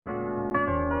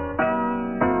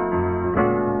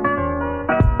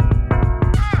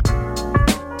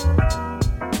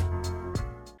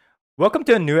Welcome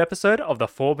to a new episode of the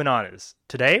Four Bananas.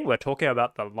 Today we're talking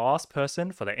about the last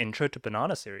person for the Intro to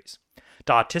Banana series,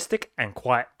 the artistic and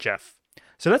quiet Jeff.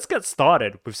 So let's get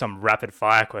started with some rapid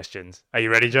fire questions. Are you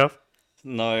ready, Jeff?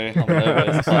 No, I'm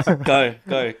nervous. But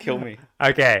go, kill me.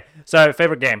 Okay, so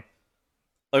favorite game,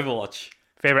 Overwatch.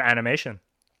 favorite animation,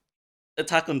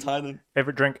 Attack on Titan.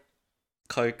 favorite drink,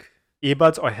 Coke.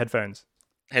 earbuds or headphones,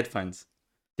 Headphones.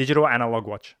 digital or analog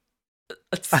watch,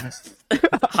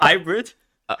 Hybrid.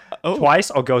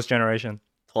 twice or girls' generation,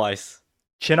 Twice.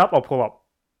 chin up or pull up,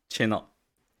 Chin up.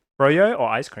 froyo or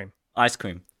ice cream, Ice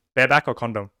cream. bareback or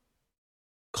condom,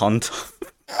 Condom.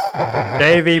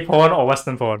 JV porn or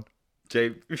western porn,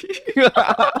 JB.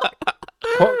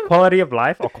 quality of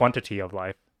life or quantity of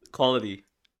life, Quality.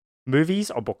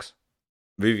 movies or books,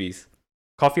 Movies.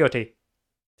 coffee or tea,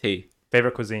 Tea.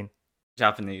 favorite cuisine.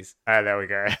 Japanese. Ah, there we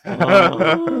go.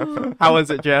 Oh. How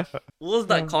was it, Jeff? What was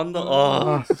that condom?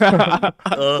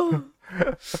 Oh.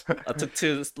 I took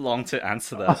too long to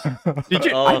answer that. Did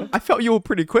you? Oh. I felt you were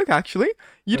pretty quick, actually.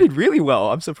 You did really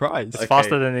well. I'm surprised. It's Okay.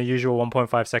 faster than the usual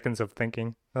 1.5 seconds of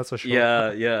thinking. That's for sure.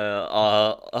 Yeah.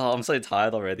 I'm so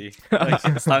tired already. Like,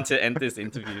 it's time to end this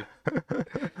interview.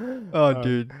 Oh,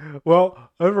 dude. Well,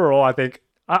 overall, I think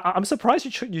I'm surprised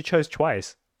you chose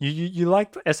twice. You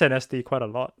liked SNSD quite a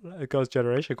lot, Girls'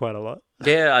 Generation quite a lot.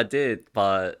 Yeah, I did,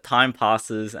 but time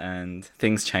passes and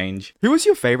things change. Who was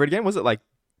your favorite again? Was it like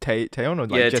Taeyeon or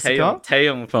like Yeah, Jessica?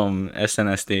 Taeyong from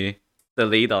SNSD, the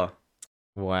leader.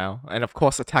 Wow. And of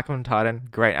course, Attack on Titan.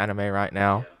 Great anime right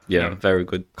now. Yeah, very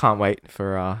good. Can't wait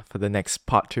for the next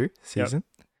part 2 season.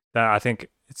 I think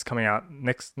it's coming out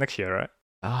next year,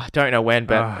 right? Don't know when,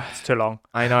 but It's too long.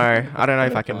 I know. I don't know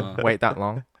if I can Uh. wait that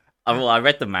long. I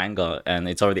read the manga and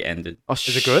it's already ended. Oh,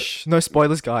 Is it good? No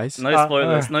spoilers, guys. No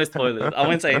spoilers, no spoilers. I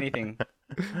won't say anything.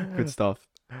 Good stuff.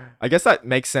 I guess that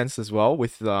makes sense as well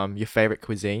with your favorite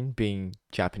cuisine being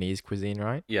Japanese cuisine,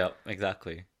 right? Yeah,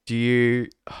 exactly. Do you,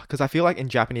 because I feel like in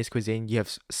Japanese cuisine you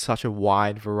have such a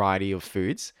wide variety of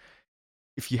foods.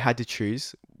 If you had to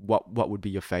choose, what would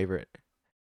be your favorite?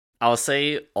 I'll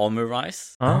say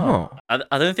omurice. Oh.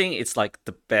 I don't think it's like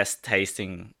the best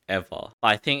tasting ever. But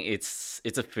I think it's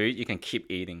a food you can keep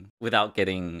eating without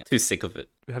getting too sick of it.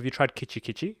 Have you tried Kichi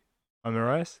Kichi?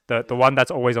 Omurice? The one that's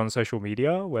always on social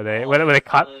media where they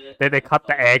cut they cut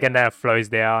the egg and then it flows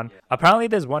down. Apparently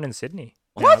there's one in Sydney.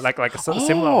 You know, What? like a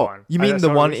similar one. You I mean the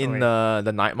saw it one recently. in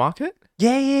the night market?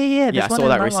 Yeah. Yeah, There's I one saw in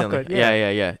that Night recently. Market,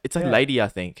 Yeah. It's a Yeah. lady, I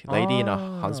think. Lady and a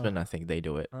Ah. husband, I think they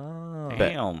do it. Oh. But-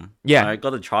 Damn. yeah. I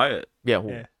gotta try it. Yeah,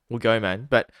 Yeah. we'll go, man.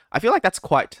 But I feel like that's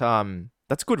quite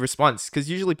that's a good response because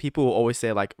usually people always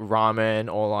say like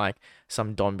ramen or like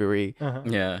some donburi. Uh-huh.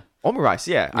 Yeah. Omurice,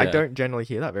 yeah. I Yeah. don't generally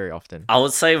hear that very often. I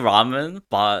would say ramen,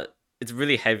 but it's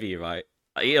really heavy, right?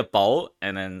 I eat a bowl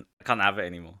and then I can't have it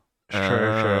anymore.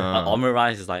 Sure. But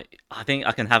omurice is like I think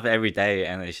I can have it every day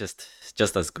and it's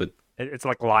just as good. It's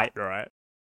like light, right?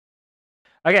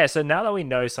 Okay, so now that we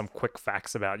know some quick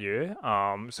facts about you,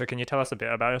 so can you tell us a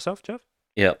bit about yourself, Jeff?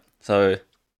 Yep. So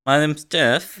my name's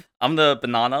Jeff. I'm the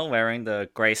banana wearing the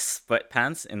grey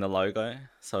sweatpants in the logo.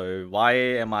 So why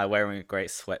am I wearing grey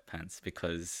sweatpants?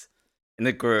 Because in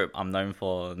the group, I'm known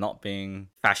for not being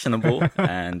fashionable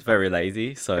and very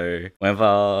lazy. So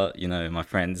whenever, my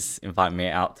friends invite me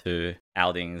out to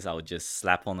outings, I would just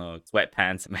slap on a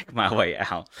sweatpants and make my way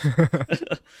out.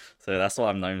 So that's what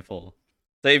I'm known for.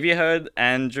 So if you heard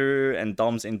Andrew and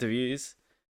Dom's interviews,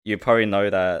 you probably know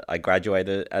that I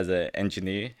graduated as an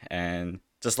engineer and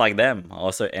just like them, I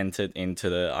also entered into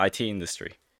the IT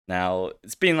industry. Now,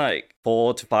 it's been like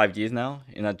 4 to 5 years now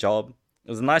in that job.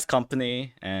 It was a nice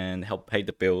company and helped pay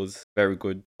the bills, very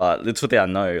good. But little did I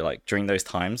know, like during those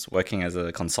times, working as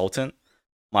a consultant,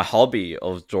 my hobby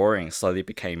of drawing slowly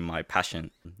became my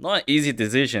passion. Not an easy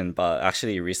decision, but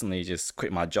actually recently just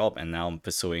quit my job and now I'm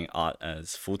pursuing art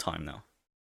as full-time now.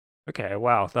 Okay,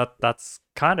 wow, that's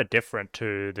kind of different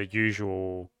to the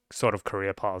usual sort of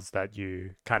career paths that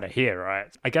you kind of hear, right?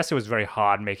 I guess it was very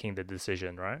hard making the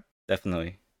decision, right?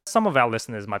 Definitely. Some of our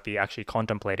listeners might be actually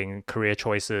contemplating career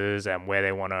choices and where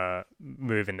they want to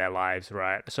move in their lives,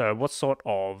 right? So what sort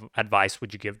of advice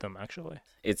would you give them, actually?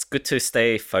 It's good to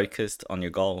stay focused on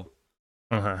your goal.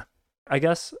 Uh-huh. I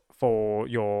guess for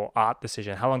your art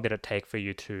decision, how long did it take for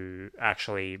you to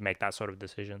actually make that sort of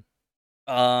decision?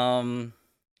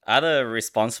 I had a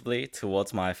responsibility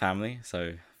towards my family,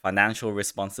 so financial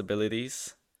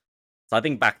responsibilities. So I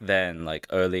think back then, like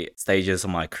early stages of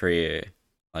my career,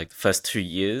 like the first 2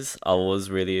 years, I was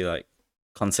really like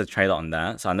concentrated on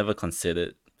that. So I never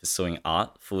considered pursuing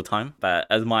art full time. But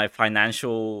as my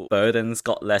financial burdens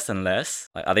got less and less,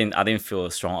 like I didn't feel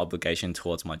a strong obligation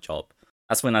towards my job.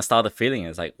 That's when I started feeling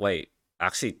it's like, wait,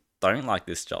 actually don't like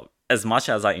this job. As much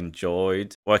as I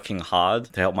enjoyed working hard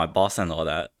to help my boss and all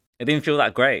that, it didn't feel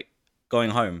that great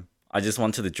going home. I just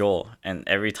wanted to draw, and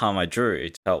every time I drew,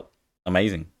 it felt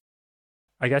amazing.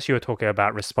 I guess you were talking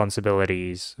about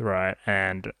responsibilities, right?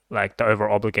 And like the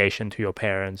overall obligation to your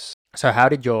parents. So how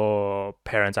did your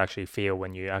parents actually feel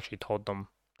when you actually told them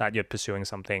that you're pursuing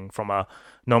something from a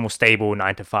normal, stable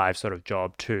 9 to 5 sort of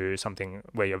job to something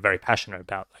where you're very passionate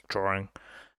about, like drawing?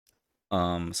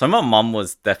 So my mum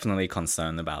was definitely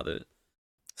concerned about it.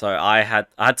 So I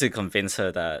had to convince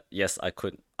her that yes, I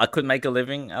could make a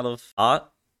living out of art.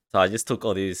 So I just took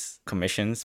all these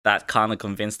commissions. That kind of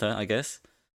convinced her, I guess.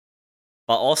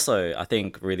 But also, I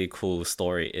think really cool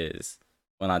story is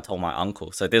when I told my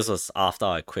uncle. So this was after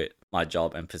I quit my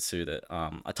job and pursued it.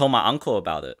 I told my uncle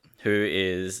about it, who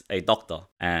is a doctor.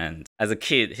 And as a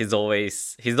kid, he's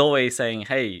always saying,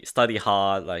 "Hey, study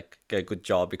hard, like get a good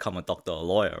job, become a doctor or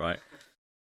lawyer," right?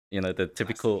 You know, the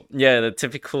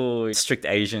typical strict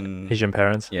Asian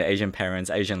Parents. yeah, Asian parents,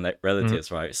 Asian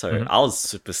relatives, right? So I was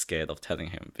super scared of telling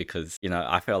him because, you know,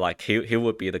 I felt like he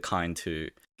would be the kind to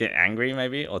get angry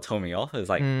maybe or tell me off. It's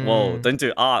like, whoa, don't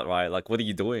do art, right? Like, what are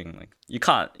you doing? Like, you're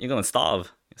gonna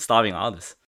starve, starving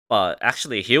artists. But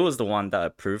actually, he was the one that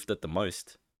approved it the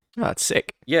most. Oh, that's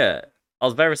sick. Yeah, I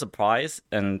was very surprised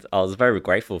and I was very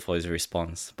grateful for his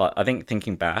response. But I think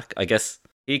thinking back, I guess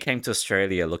he came to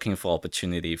Australia looking for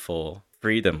opportunity for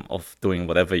freedom of doing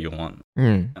whatever you want.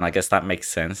 And I guess that makes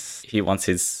sense. He wants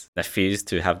his nephews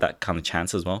to have that kind of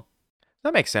chance as well.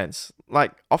 That makes sense.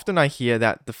 Like, often I hear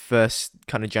that the first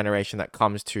kind of generation that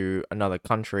comes to another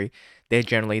country, they're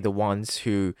generally the ones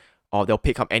who, they'll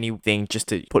pick up anything just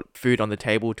to put food on the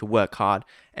table, to work hard.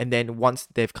 And then once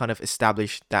they've kind of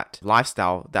established that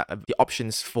lifestyle, that the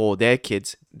options for their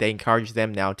kids, they encourage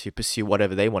them now to pursue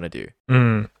whatever they want to do.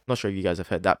 Not sure if you guys have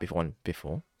heard that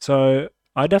before. So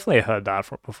I definitely heard that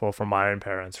before from my own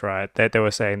parents, right? They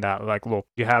were saying that, like, look,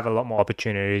 you have a lot more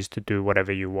opportunities to do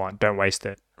whatever you want. Don't waste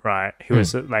it, right? He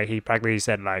was like, he practically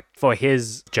said, like, for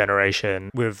his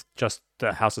generation, with just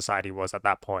how society was at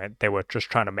that point, they were just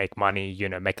trying to make money, you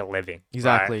know, make a living.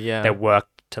 Exactly, right? yeah. They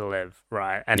worked to live,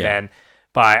 right? And Yeah. then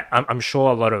I'm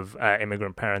sure a lot of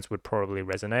immigrant parents would probably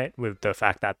resonate with the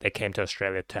fact that they came to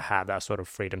Australia to have that sort of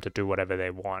freedom to do whatever they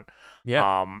want.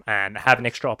 Yeah. And have an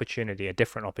extra opportunity, a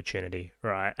different opportunity,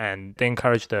 right? And they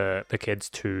encourage the kids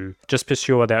to just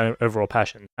pursue their overall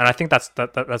passion. And I think that's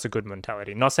a good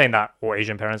mentality. Not saying that all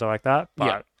Asian parents are like that,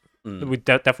 but we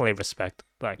definitely respect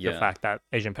the fact that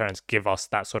Asian parents give us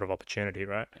that sort of opportunity,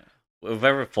 right? We're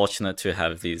very fortunate to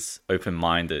have these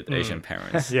open-minded Asian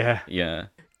parents. Yeah.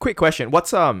 Quick question.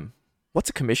 What's a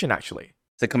commission actually?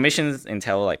 So commissions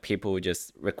entail like people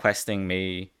just requesting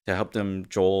me to help them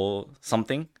draw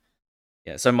something.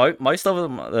 Yeah. So most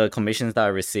of the commissions that I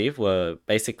received were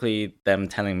basically them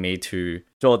telling me to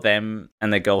draw them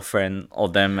and their girlfriend or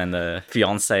them and the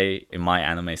fiance in my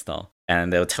anime style.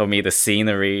 And they'll tell me the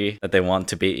scenery that they want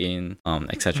to be in,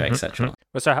 etc., etc.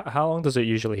 So how long does it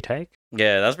usually take?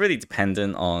 Yeah, that's really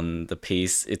dependent on the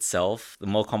piece itself. The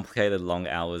more complicated, long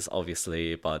hours,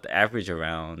 obviously, but the average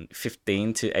around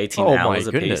 15 to 18 hours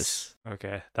a piece.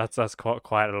 Okay, that's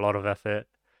quite a lot of effort.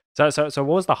 So what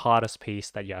was the hardest piece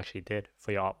that you actually did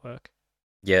for your artwork?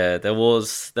 Yeah, there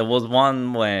was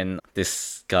one when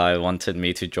this guy wanted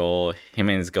me to draw him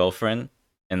and his girlfriend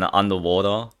in the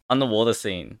underwater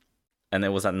scene, and it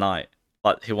was at night,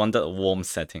 but he wanted a warm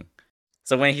setting.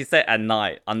 So when he said at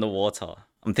night, underwater,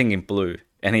 I'm thinking blue,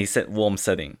 and he said warm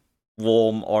setting,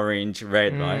 warm, orange,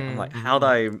 red, right? I'm like, how do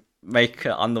I make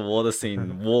an underwater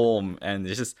scene warm? And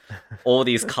it's just all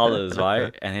these colors,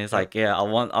 right? And he's like, yeah, I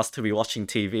want us to be watching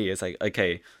TV. It's like,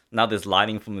 okay, now there's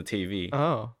lighting from the TV.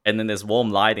 Oh. And then there's warm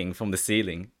lighting from the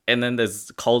ceiling. And then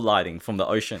there's cold lighting from the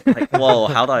ocean. Like, whoa,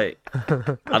 I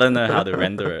don't know how to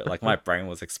render it. Like, my brain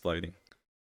was exploding.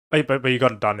 But you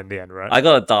got it done in the end, right? I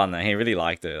got it done, and he really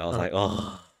liked it. I was like,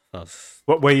 oh, that's...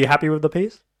 What, were you happy with the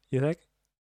piece, you think?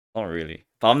 Not really.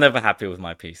 But I'm never happy with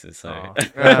my pieces, so...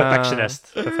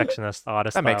 Perfectionist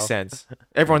artist That makes style. sense.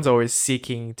 Everyone's always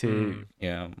seeking to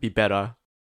yeah. be better.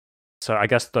 So I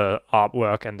guess the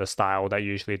artwork and the style that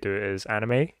you usually do is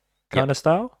anime kind of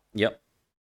style? Yep.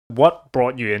 What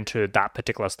brought you into that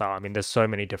particular style? I mean, there's so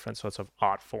many different sorts of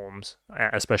art forms,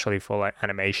 especially for like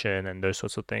animation and those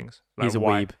sorts of things. Like, He's a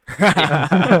why- weeb.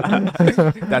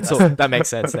 That's all. That makes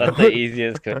sense. That's the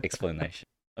easiest explanation.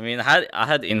 I mean, I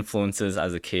had influences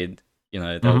as a kid. You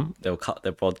know, they'll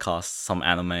broadcast some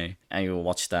anime, and you'll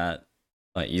watch that.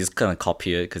 Like, you just kind of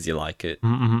copy it because you like it.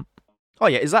 Mm-hmm. Oh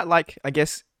yeah, is that like, I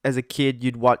guess as a kid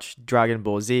you'd watch Dragon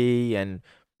Ball Z and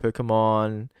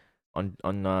Pokemon on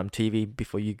TV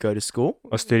before you go to school?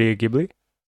 Or Studio Ghibli?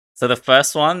 So the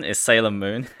first one is Sailor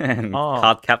Moon and Oh.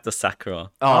 Cardcaptor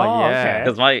Sakura. Oh, Oh, yeah.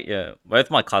 okay. Because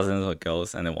both my cousins were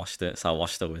girls and they watched it, so I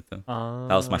watched it with them.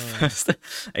 That was my Ah. first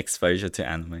exposure to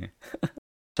anime.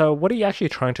 So what are you actually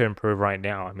trying to improve right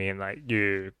now? I mean, like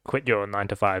you quit your 9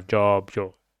 to 5 job,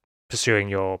 you're pursuing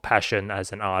your passion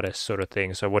as an artist sort of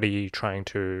thing. So what are you trying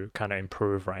to kind of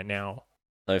improve right now?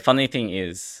 So funny thing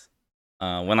is,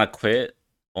 when I quit,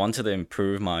 I wanted to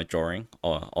improve my drawing,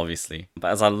 or obviously. But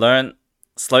as I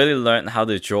slowly learned how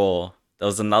to draw, there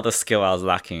was another skill I was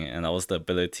lacking, and that was the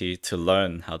ability to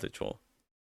learn how to draw.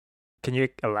 Can you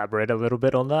elaborate a little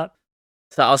bit on that?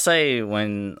 So I'll say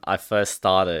when I first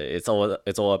started, it's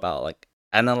all about like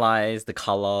analyze the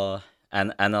color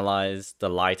and analyze the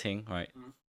lighting, right?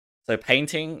 So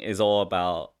painting is all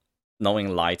about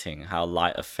knowing lighting, how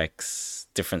light affects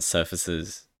different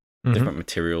surfaces, different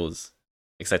materials,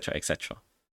 etc., etc.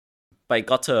 But it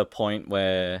got to a point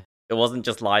where it wasn't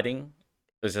just lighting;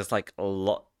 it was just like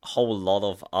whole lot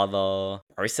of other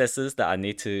processes that I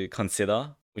need to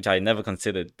consider, which I never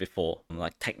considered before,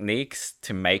 like techniques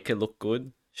to make it look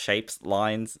good, shapes,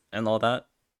 lines, and all that.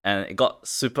 And it got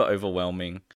super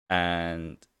overwhelming,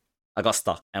 and I got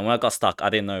stuck. And when I got stuck, I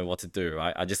didn't know what to do,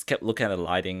 right? I just kept looking at the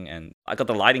lighting, and I got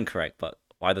the lighting correct, but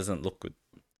why doesn't it look good?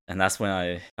 And that's when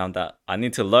I found that I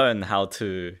need to learn how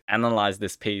to analyze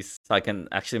this piece so I can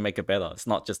actually make it better. It's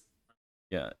not just,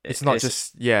 It's not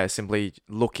just simply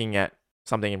looking at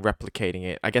something and replicating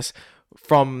it. I guess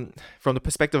from the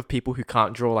perspective of people who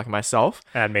can't draw like myself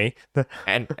And me.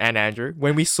 and Andrew,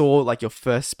 when we saw like your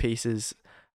first pieces,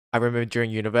 I remember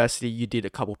during university you did a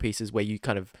couple pieces where you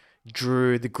kind of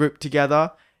drew the group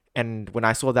together, and when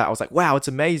I saw that I was like, wow, it's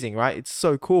amazing, right? It's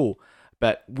so cool.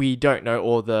 But we don't know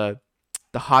all the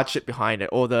hardship behind it,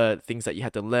 all the things that you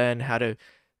had to learn, how to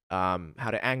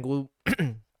angle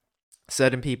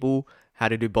certain people, how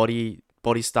to do body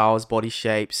styles, body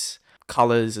shapes,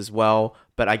 colors as well.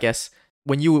 But I guess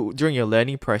when during your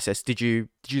learning process, did you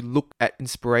look at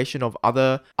inspiration of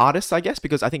other artists, I guess,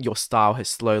 because I think your style has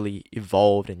slowly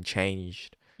evolved and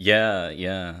changed.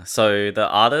 Yeah. So the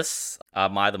artist I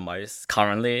admire the most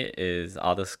currently is an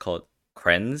artist called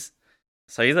Krenz.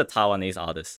 So he's a Taiwanese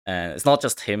artist, and it's not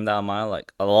just him that I admire.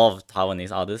 Like a lot of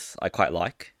Taiwanese artists, I quite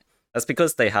like. That's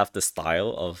because they have the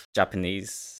style of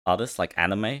Japanese artists, like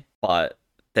anime, but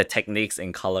their techniques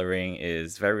in coloring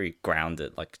is very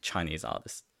grounded, like Chinese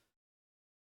artists.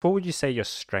 What would you say your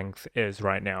strength is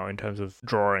right now in terms of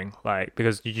drawing? Like,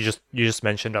 because you just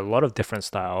mentioned a lot of different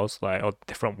styles, like, or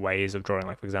different ways of drawing.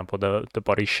 Like, for example, the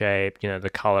body shape, the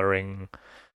coloring,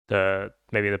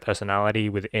 maybe the personality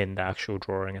within the actual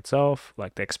drawing itself,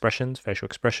 like the expressions, facial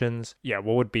expressions. Yeah,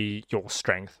 what would be your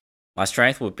strength? My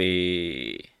strength would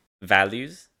be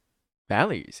values.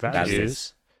 Values.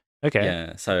 Values. Okay.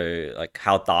 Yeah, so like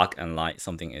how dark and light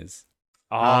something is.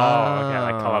 Oh, okay,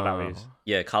 like color values.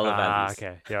 Yeah, color values.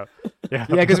 Okay. Yeah. Yeah.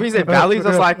 Yeah, because we said values, I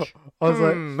was like,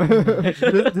 this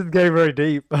game very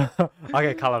deep.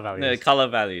 Okay, color values. No, color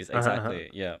values, Uh-huh, exactly.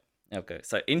 Yeah. Okay.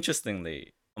 So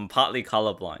interestingly, I'm partly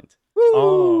colorblind.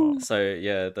 Oh. So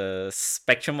yeah, the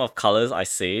spectrum of colors I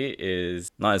see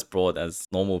is not as broad as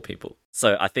normal people.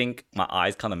 So I think my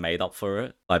eyes kind of made up for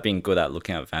it by being good at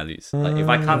looking at values. Like if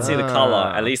I can't see the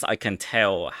color, at least I can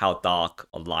tell how dark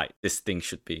or light this thing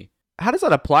should be. How does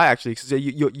that apply actually? So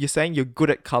you're saying you're good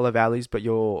at color values, but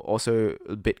you're also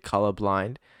a bit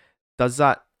colorblind. Does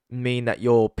that mean that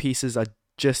your pieces are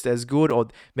just as good, or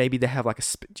maybe they have like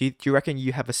do you reckon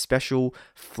you have a special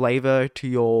flavor to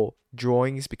your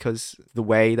drawings because the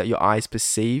way that your eyes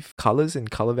perceive colors and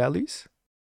color values?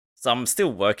 So I'm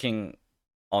still working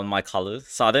on my colors.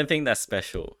 So I don't think that's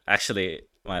special. Actually,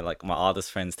 my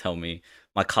artist friends tell me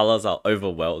my colors are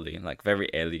overworldly, like very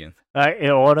alien. Like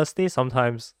in honesty,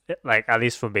 sometimes, like at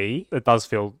least for me, it does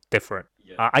feel different.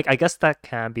 Yeah. I guess that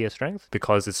can be a strength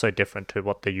because it's so different to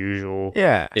what the usual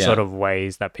Yeah. sort of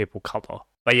ways that people color.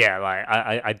 But yeah, like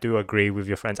I do agree with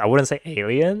your friends. I wouldn't say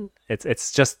alien.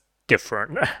 It's just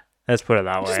different. Let's put it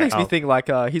that It way. just makes me think like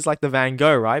he's like the Van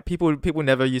Gogh, right? People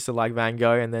never used to like Van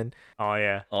Gogh, and then Oh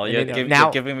yeah. Oh, And you're, then, you're now-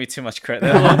 giving me too much credit.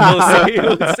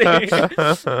 We'll see.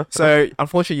 so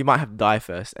unfortunately you might have to die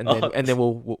first, and then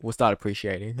Oh. we'll start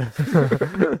appreciating.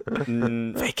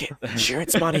 Mm, Fake it,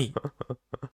 insurance money.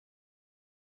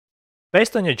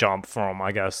 Based on your jump from,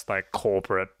 I guess, like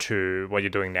corporate to what you're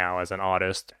doing now as an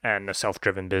artist and a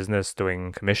self-driven business,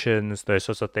 doing commissions, those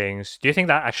sorts of things, do you think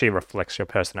that actually reflects your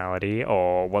personality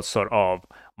or what sort of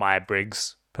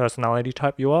Myers-Briggs personality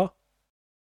type you are?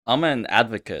 I'm an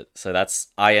advocate, so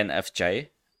that's INFJ.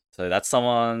 So that's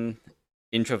someone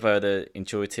introverted,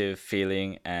 intuitive,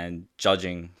 feeling, and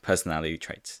judging personality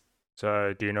traits.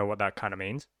 So do you know what that kind of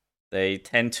means? They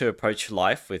tend to approach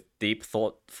life with deep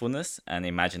thoughtfulness and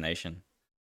imagination.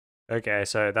 Okay,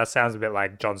 so that sounds a bit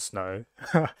like Jon Snow.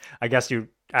 I guess you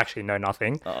actually know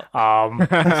nothing. Oh, Um,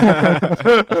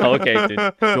 okay,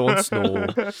 dude. Jon Snow.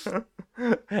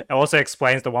 It also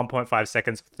explains the 1.5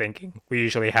 seconds of thinking we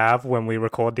usually have when we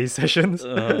record these sessions.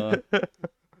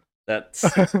 That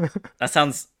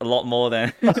sounds a lot more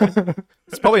than.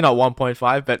 It's probably not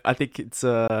 1.5, but I think it's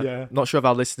Yeah. not sure if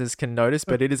our listeners can notice,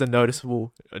 but it is a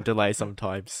noticeable delay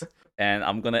sometimes. And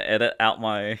I'm gonna edit out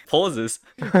my pauses.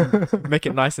 Make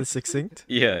it nice and succinct.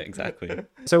 Yeah, exactly.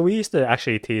 So we used to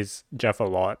actually tease Jeff a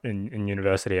lot in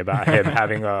university about him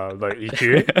having a low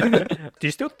EQ. Do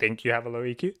you still think you have a low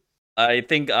E EQ? I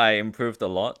think I improved a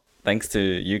lot thanks to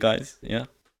you guys. Yeah.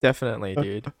 Definitely,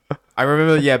 dude. I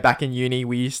remember, back in uni,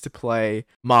 we used to play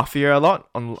Mafia a lot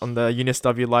on the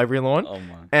UNSW library lawn. Oh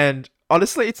my. And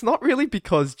honestly, it's not really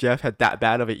because Jeff had that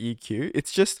bad of an EQ.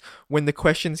 It's just when the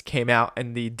questions came out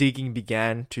and the digging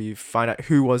began to find out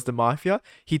who was the Mafia,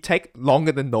 he'd take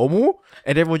longer than normal,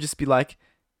 and everyone would just be like,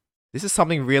 this is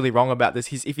something really wrong about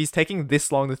this. If he's taking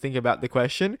this long to think about the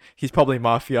question, he's probably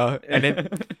Mafia. And then,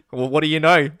 well, what do you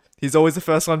know? He's always the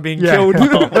first one being killed.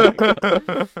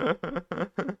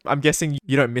 I'm guessing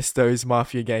you don't miss those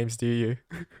Mafia games, do you?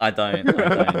 I don't.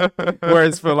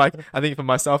 Whereas I think for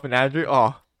myself and Andrew,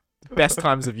 best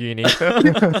times of uni.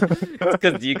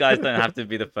 Because you guys don't have to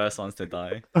be the first ones to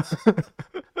die.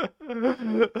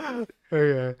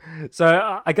 Okay.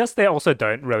 So I guess they also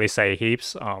don't really say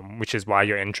heaps, which is why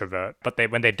you're introvert. But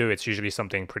when they do, it's usually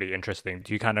something pretty interesting.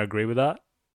 Do you kind of agree with that?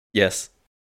 Yes.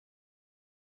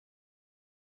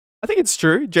 I think it's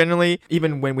true. Generally,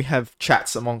 even when we have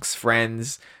chats amongst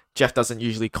friends, Jeff doesn't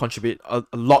usually contribute a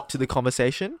lot to the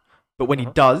conversation. But when he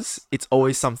does, it's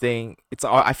always something.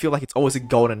 I feel like it's always a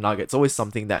golden nugget. It's always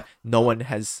something that no one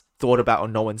has thought about or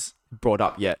no one's brought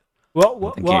up yet.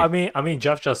 Well, Thank you. I mean,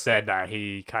 Jeff just said that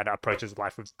he kind of approaches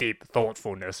life with deep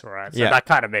thoughtfulness, right? So Yeah. that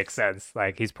kind of makes sense.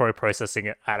 Like he's probably processing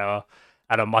it at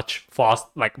a much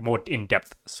more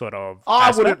in-depth sort of. I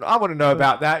aspect. wouldn't know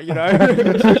about that, you know.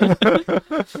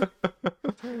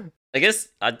 I guess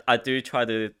I do try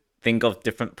to think of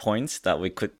different points that we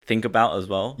could think about as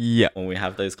well Yeah. when we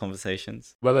have those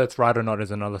conversations. Whether it's right or not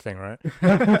is another thing, right?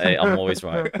 Hey, I'm always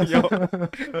right.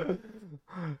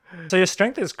 So your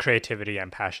strength is creativity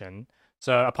and passion.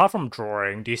 So apart from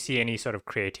drawing, do you see any sort of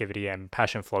creativity and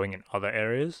passion flowing in other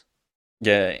areas?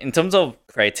 Yeah, in terms of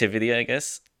creativity, I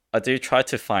guess, I do try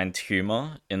to find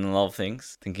humor in a lot of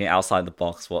things, thinking outside the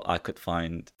box what I could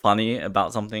find funny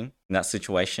about something in that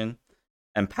situation.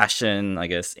 And passion, I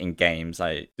guess, in games.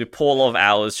 I do pour a lot of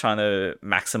hours trying to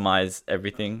maximize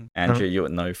everything. Andrew, you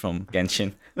would know from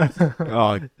Genshin.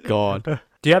 Oh God.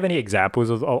 Do you have any examples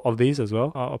of these as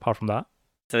well, apart from that?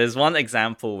 So there's one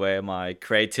example where my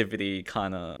creativity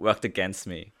kind of worked against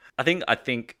me. I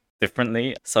think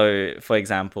differently. So, for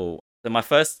example, my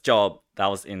first job, that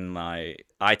was in my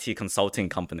IT consulting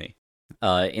company.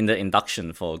 In the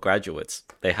induction for graduates,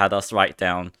 they had us write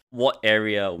down what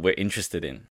area we're interested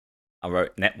in. I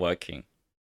wrote networking,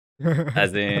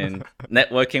 as in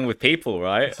networking with people,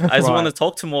 right? I just want to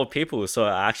talk to more people so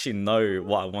I actually know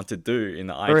what I want to do in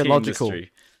the Very IT logical.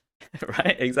 industry.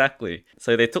 Right? Exactly.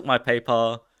 So they took my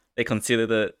paper, they considered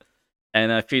it,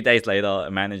 and a few days later, a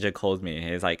manager called me.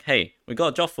 He's like, hey, we got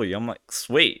a job for you. I'm like,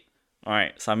 sweet. All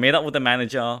right. So I met up with the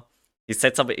manager. He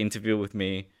sets up an interview with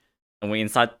me, and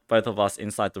both of us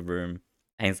inside the room.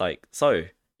 And he's like, so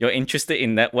you're interested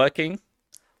in networking?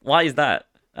 Why is that?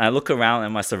 And I look around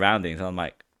at my surroundings and I'm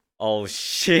like, oh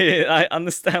shit, I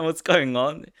understand what's going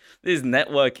on. This is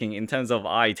networking in terms of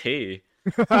IT.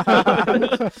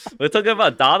 We're talking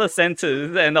about data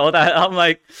centers and all that. I'm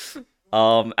like,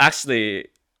 actually,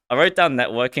 I wrote down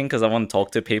networking because I want to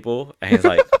talk to people. And he's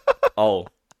like, oh,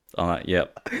 I'm like,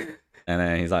 yep. And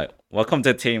then he's like, welcome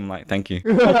to the team. I'm like, thank you.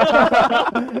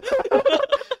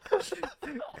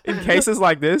 In cases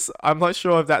like this, I'm not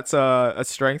sure if that's a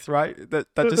strength, right? That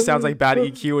just sounds like bad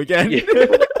EQ again.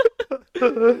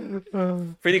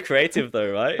 Pretty creative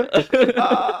though, right?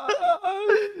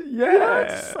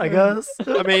 Yes, I guess.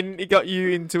 I mean, it got you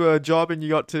into a job and you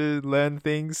got to learn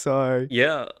things, so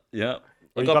Yeah.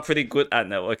 I you got got- pretty good at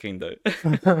networking though.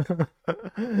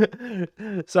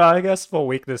 So I guess for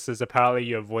weaknesses, apparently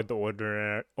you avoid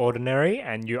the ordinary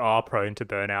and you are prone to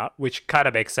burnout, which kind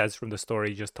of makes sense from the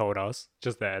story you just told us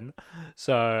just then.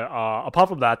 So apart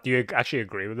from that, do you actually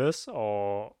agree with this,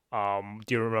 or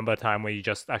do you remember a time where you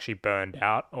just actually burned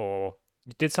out, or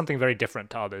you did something very different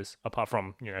to others apart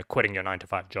from quitting your 9 to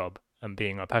 5 job and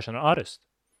being a passionate artist?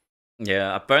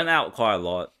 Yeah, I burn out quite a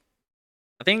lot.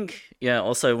 I think,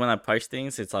 also when I post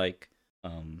things, it's like,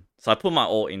 so I put my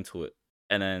all into it.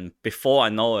 and then before I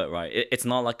know it, right, it's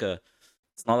not like a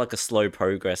slow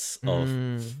progress of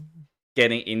Mm.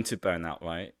 getting into burnout,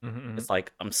 right? Mhm, It's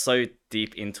like I'm so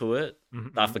deep into it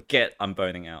mhm, that I mhm. forget I'm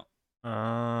burning out.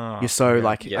 Ah, You're so okay.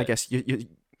 like, I Yeah. guess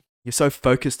you're so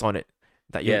focused on it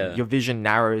that Yeah. your vision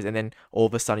narrows, and then all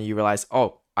of a sudden you realize,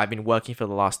 oh, I've been working for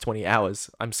the last 20 hours.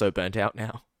 I'm so burnt out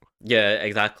now. Yeah,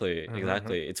 exactly, Mhm,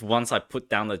 exactly. It's once I put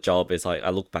down the job, it's like I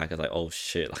look back, it's like, oh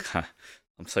shit, like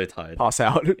I'm so tired. Pass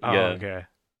out. Oh, Yeah. okay.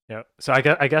 Yeah. So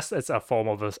I guess it's a form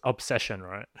of obsession,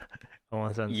 right? In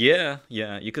one sense. Yeah,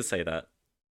 you could say that.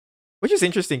 Which is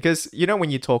interesting because,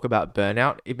 when you talk about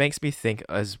burnout, it makes me think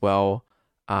as well.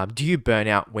 Do you burn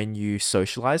out when you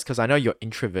socialize? Because I know you're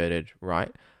introverted,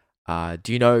 right?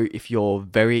 Do you know if you're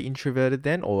very introverted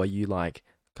then, or are you like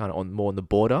kind of more on the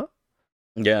border?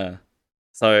 Yeah.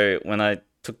 So when I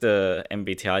took the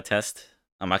MBTI test,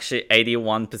 I'm actually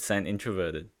 81%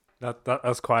 introverted.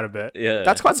 That's quite a bit. Yeah.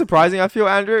 That's quite surprising, I feel,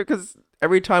 Andrew, because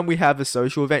every time we have a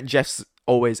social event, Jeff's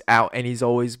always out and he's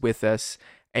always with us.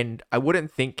 And I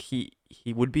wouldn't think he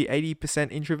would be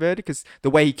 80% introverted because the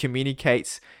way he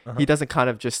communicates, Uh-huh. he doesn't kind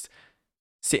of just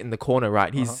sit in the corner,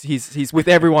 right? Uh-huh. He's with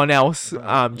everyone else,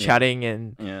 Uh-huh. Yeah. chatting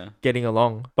and Yeah. getting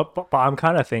along. But I'm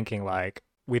kind of thinking like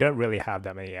we don't really have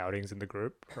that many outings in the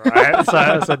group, right?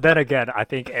 so then again, I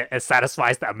think it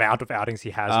satisfies the amount of outings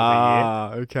he has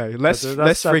Okay. Less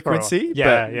that's for- frequency.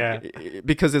 yeah, but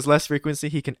because there's less frequency,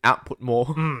 he can output more.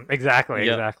 every year. Exactly,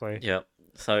 Yep. exactly. Yep.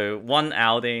 So one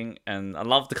outing, and I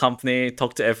love the company,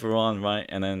 talk to everyone, right?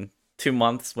 And then 2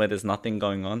 months where there's nothing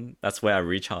going on, that's where I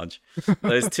recharge.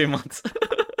 Those 2 months.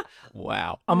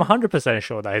 Wow. I'm 100%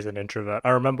 sure that he's an introvert. I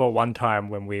remember one time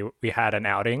when we had an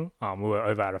outing. We were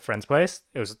over at a friend's place.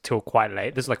 It was till quite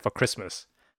late. This is like for Christmas,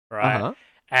 right? Uh-huh.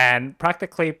 And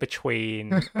practically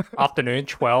between afternoon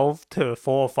 12 to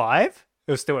 4 or 5,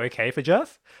 it was still okay for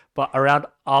Jeff. But around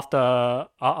after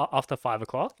 5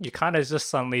 o'clock, you kind of just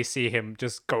suddenly see him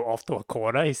just go off to a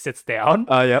corner. He sits down.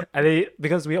 Yep. And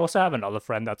because we also have another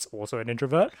friend that's also an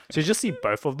introvert. So you just see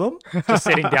both of them just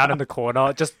sitting down in the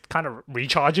corner, just kind of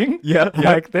recharging. Yep, yep.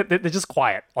 Like they're just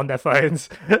quiet on their phones.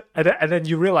 And then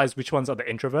you realize which ones are the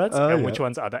introverts Oh, and which yeah.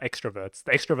 ones are the extroverts.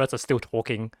 The extroverts are still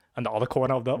talking in the other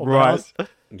corner of the Right. house.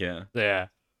 Yeah. Yeah.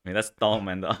 I mean, that's dumb,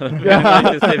 and Yeah.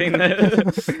 just sitting there.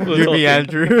 We're You, talking. me,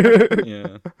 Andrew.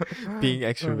 Yeah. Being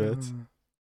extroverts.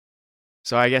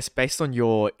 So I guess based on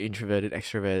your introverted,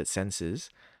 extroverted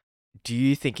senses, do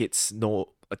you think it's not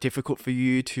difficult for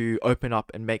you to open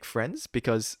up and make friends?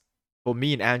 Because for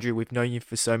me and Andrew, we've known you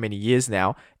for so many years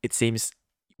now. It seems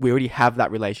we already have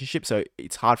that relationship, so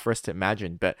it's hard for us to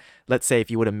imagine. But let's say if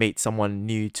you were to meet someone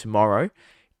new tomorrow,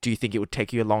 do you think it would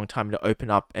take you a long time to open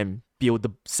up and build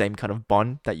the same kind of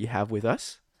bond that you have with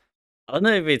us? I don't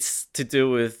know if it's to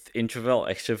do with introvert or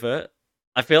extrovert.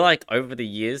 I feel like over the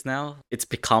years now, it's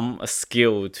become a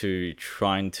skill to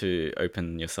trying to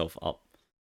open yourself up,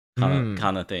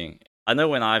 kind of thing. I know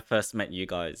when I first met you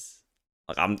guys,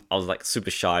 like I was like super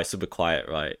shy, super quiet,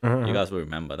 right? Mhm. You guys will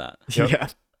remember that. Yep. Yeah.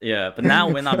 Yeah, but now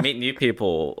when I meet new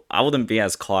people, I wouldn't be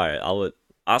as quiet. I would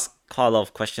ask quite a lot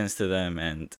of questions to them,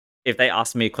 and if they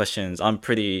ask me questions, I'm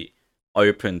pretty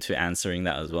open to answering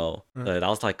that as well. Mm. So that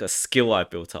was like a skill I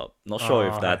built up. Not sure Oh,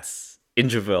 if okay. that's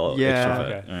introvert or Yeah.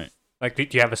 extrovert. Okay. Right. Like, do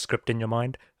you have a script in your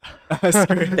mind?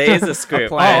 There is a script.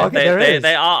 plan. Oh, okay, there is.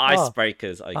 They are Oh.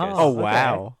 icebreakers, I guess. Oh, Okay.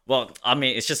 wow. Well, I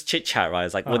mean, it's just chit chat, right?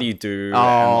 It's like, Oh. what do you do? and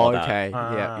all Oh, that. okay.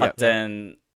 Ah. Yeah. But Yeah.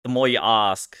 then the more you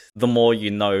ask, the more you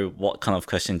know what kind of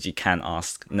questions you can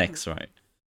ask next, right?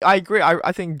 I agree.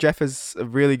 I think Jeff has a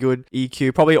really good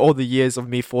EQ. Probably all the years of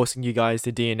me forcing you guys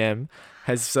to D&M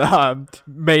has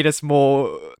made us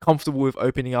more comfortable with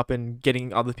opening up and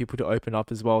getting other people to open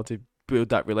up as well to build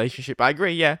that relationship. I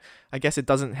agree. Yeah. I guess it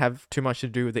doesn't have too much to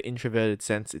do with the introverted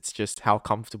sense. It's just how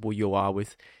comfortable you are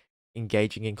with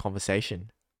engaging in conversation.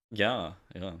 Yeah.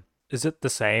 Is it the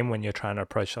same when you're trying to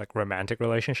approach like romantic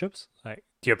relationships? Like,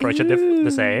 do you approach it the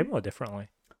same or differently?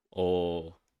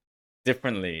 Or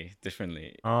differently.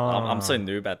 I'm so Ah.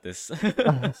 noob at this.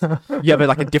 Yeah, but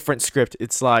like a different script.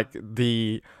 It's like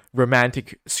the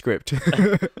romantic script.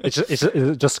 Is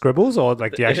it just scribbles or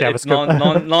like do you actually have a It's script?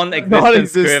 non-existent script.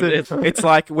 Non-existent. It's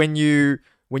like when you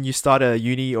start a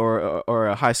uni or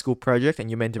a high school project and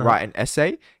you're meant to Uh-huh. write an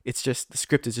essay. It's just the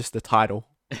script is just the title.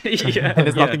 Yeah, And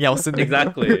there's yeah. nothing else in there.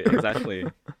 Exactly.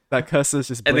 That cursor's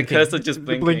just And the blinking. cursor just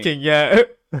blinking. Yeah.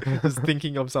 Just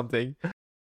thinking of something.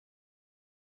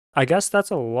 I guess that's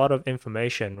a lot of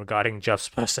information regarding Jeff's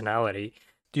personality.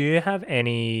 Do you have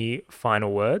any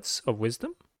final words of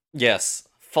wisdom? Yes.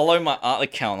 Follow my art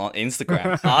account on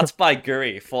Instagram, Arts by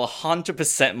Guri, for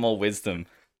 100% more wisdom.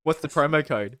 What's the promo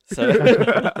code?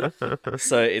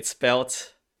 So it's spelled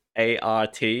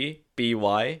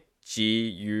ARTBYGURY.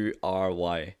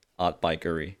 Art by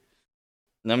Guri.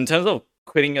 Now, in terms of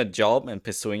quitting your job and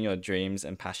pursuing your dreams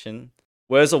and passion,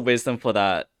 words of wisdom for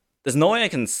that. There's no way I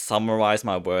can summarize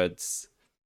my words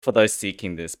for those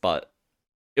seeking this, but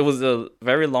it was a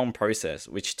very long process,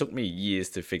 which took me years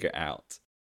to figure out.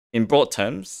 In broad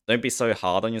terms, don't be so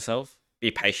hard on yourself.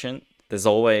 Be patient. There's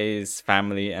always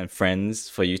family and friends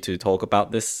for you to talk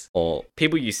about this, or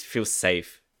people you feel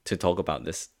safe to talk about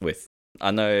this with.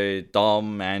 I know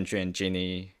Dom, Andrew, and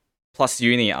Ginny, plus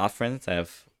uni art friends,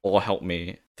 have all helped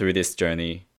me through this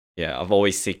journey. Yeah, I've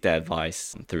always seeked their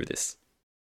advice through this.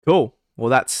 Cool. Well,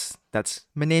 that's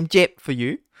my name Jet for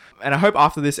you. And I hope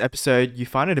after this episode you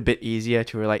find it a bit easier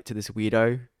to relate to this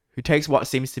weirdo who takes what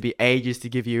seems to be ages to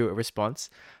give you a response.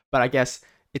 But I guess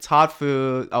it's hard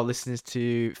for our listeners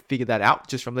to figure that out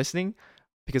just from listening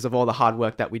because of all the hard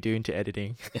work that we do into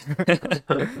editing.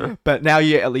 But now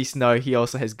you at least know he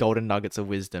also has golden nuggets of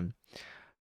wisdom.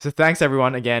 So thanks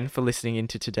everyone again for listening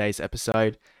into today's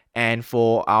episode and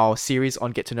for our series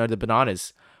on Get to Know the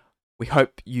Bananas. We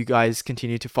hope you guys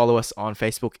continue to follow us on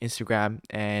Facebook, Instagram,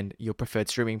 and your preferred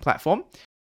streaming platform,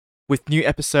 with new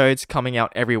episodes coming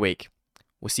out every week.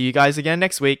 We'll see you guys again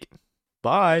next week.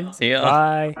 Bye. See ya.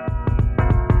 Bye.